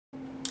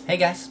Hey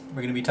guys,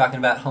 we're going to be talking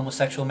about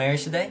homosexual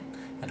marriage today,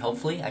 and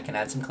hopefully I can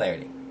add some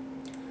clarity.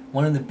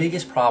 One of the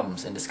biggest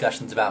problems in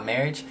discussions about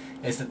marriage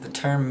is that the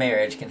term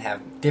marriage can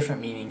have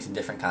different meanings in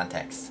different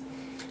contexts.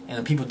 And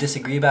when people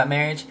disagree about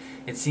marriage,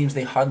 it seems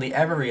they hardly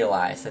ever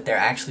realize that they're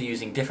actually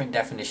using different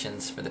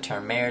definitions for the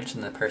term marriage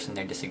than the person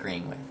they're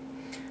disagreeing with.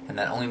 And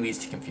that only leads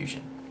to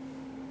confusion.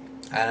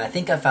 And I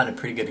think I found a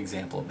pretty good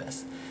example of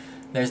this.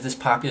 There's this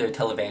popular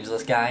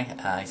televangelist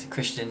guy, he's a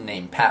Christian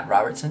named Pat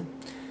Robertson.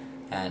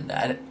 And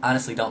I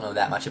honestly don't know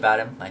that much about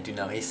him. I do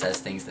know he says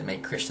things that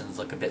make Christians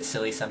look a bit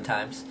silly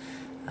sometimes.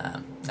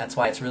 That's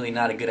why it's really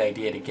not a good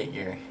idea to get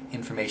your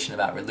information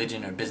about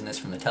religion or business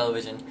from the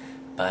television,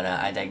 but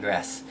I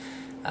digress.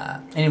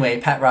 Anyway,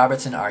 Pat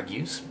Robertson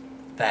argues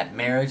that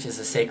marriage is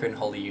a sacred and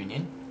holy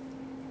union,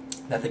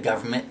 that the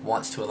government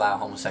wants to allow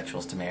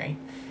homosexuals to marry,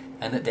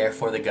 and that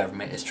therefore the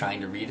government is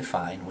trying to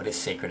redefine what is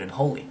sacred and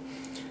holy.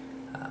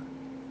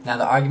 Now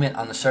the argument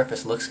on the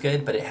surface looks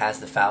good, but it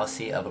has the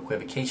fallacy of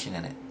equivocation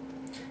in it.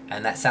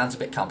 And that sounds a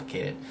bit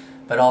complicated,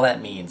 but all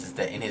that means is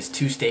that in his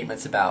two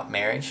statements about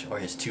marriage, or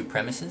his two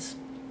premises,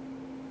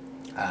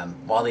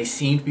 while they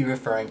seem to be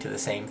referring to the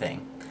same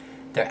thing,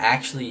 they're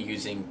actually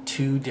using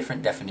two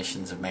different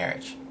definitions of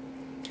marriage.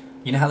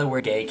 You know how the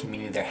word gay can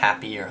mean either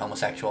happy or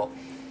homosexual?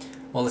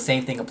 Well, the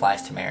same thing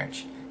applies to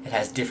marriage. It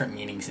has different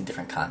meanings in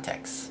different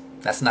contexts.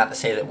 That's not to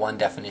say that one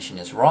definition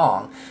is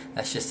wrong,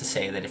 that's just to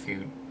say that if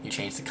you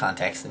change the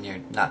context, then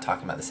you're not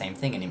talking about the same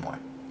thing anymore.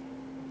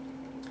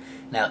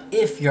 Now,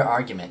 if your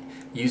argument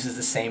uses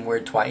the same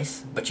word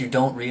twice, but you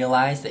don't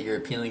realize that you're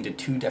appealing to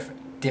two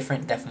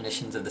different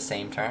definitions of the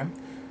same term,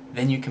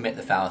 then you commit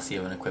the fallacy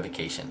of an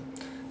equivocation.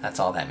 That's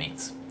all that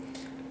means.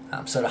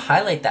 So to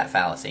highlight that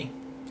fallacy,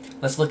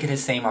 let's look at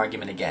his same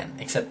argument again,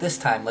 except this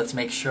time let's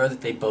make sure that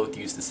they both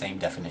use the same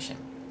definition.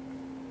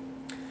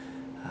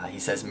 He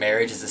says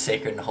marriage is a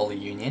sacred and holy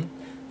union.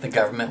 The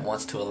government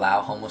wants to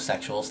allow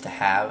homosexuals to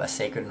have a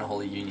sacred and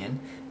holy union.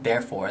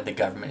 Therefore, the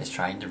government is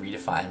trying to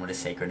redefine what is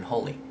sacred and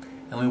holy.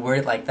 And when we word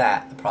it like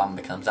that, the problem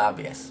becomes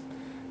obvious.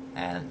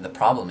 And the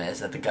problem is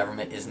that the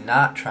government is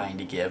not trying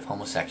to give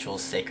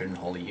homosexuals sacred and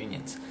holy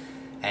unions.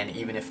 And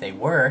even if they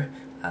were,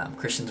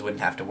 Christians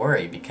wouldn't have to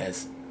worry,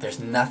 because there's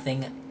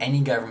nothing any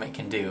government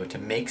can do to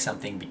make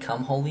something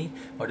become holy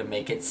or to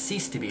make it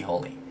cease to be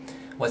holy.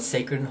 What's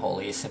sacred and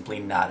holy is simply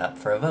not up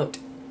for a vote.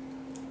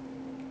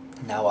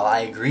 Now, while I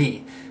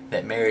agree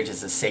that marriage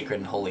is a sacred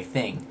and holy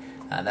thing,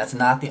 that's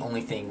not the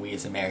only thing we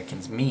as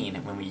Americans mean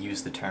when we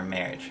use the term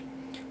marriage.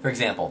 For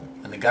example,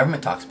 when the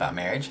government talks about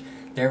marriage,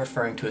 they're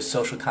referring to a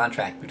social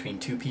contract between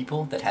two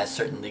people that has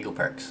certain legal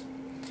perks.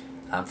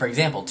 For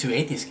example, two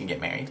atheists can get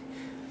married,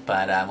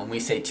 but when we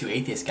say two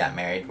atheists got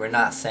married, we're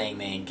not saying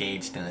they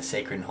engaged in a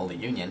sacred and holy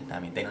union. I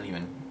mean, they don't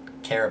even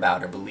care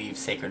about or believe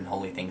sacred and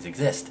holy things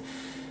exist.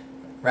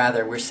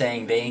 Rather, we're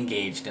saying they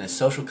engaged in a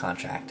social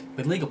contract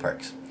with legal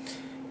perks.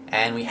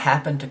 And we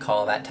happen to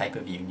call that type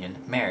of union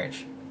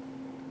marriage.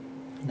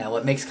 Now,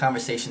 what makes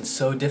conversations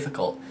so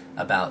difficult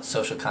about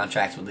social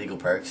contracts with legal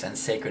perks and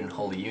sacred and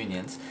holy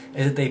unions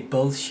is that they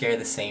both share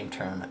the same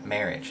term,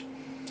 marriage.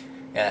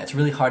 It's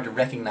really hard to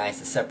recognize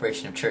the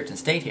separation of church and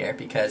state here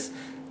because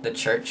the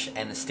church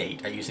and the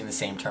state are using the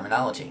same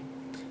terminology.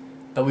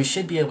 But we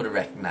should be able to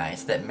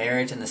recognize that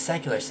marriage in the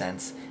secular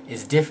sense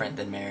is different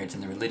than marriage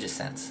in the religious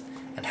sense,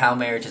 and how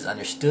marriage is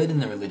understood in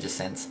the religious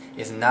sense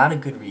is not a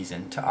good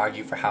reason to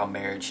argue for how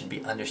marriage should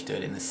be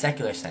understood in the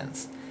secular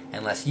sense,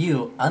 unless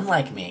you,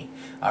 unlike me,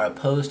 are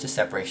opposed to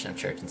separation of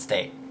church and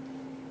state.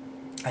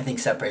 I think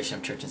separation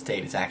of church and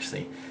state is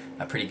actually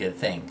a pretty good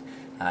thing.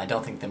 I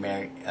don't think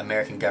the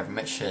American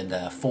government should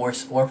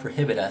force or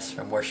prohibit us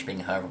from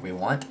worshiping however we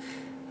want.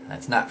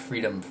 It's not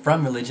freedom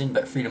from religion,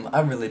 but freedom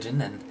of religion,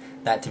 and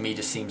that to me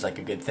just seems like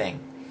a good thing.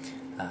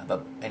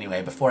 But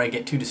anyway, before I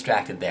get too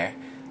distracted there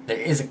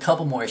is a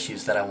couple more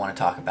issues that I want to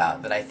talk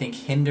about that I think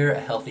hinder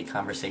a healthy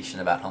conversation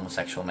about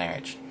homosexual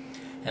marriage.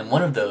 And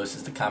one of those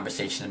is the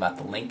conversation about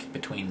the link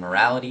between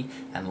morality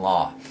and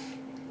law.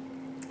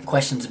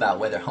 Questions about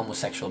whether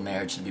homosexual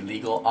marriage should be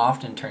legal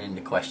often turn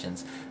into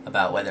questions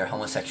about whether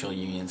homosexual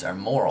unions are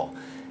moral,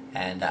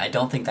 and I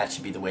don't think that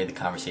should be the way the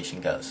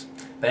conversation goes.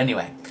 But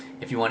anyway,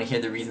 if you want to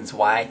hear the reasons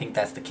why I think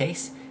that's the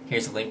case,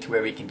 here's a link to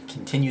where we can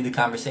continue the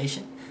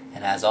conversation,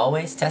 and as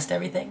always, test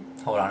everything,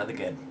 hold on to the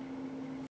good.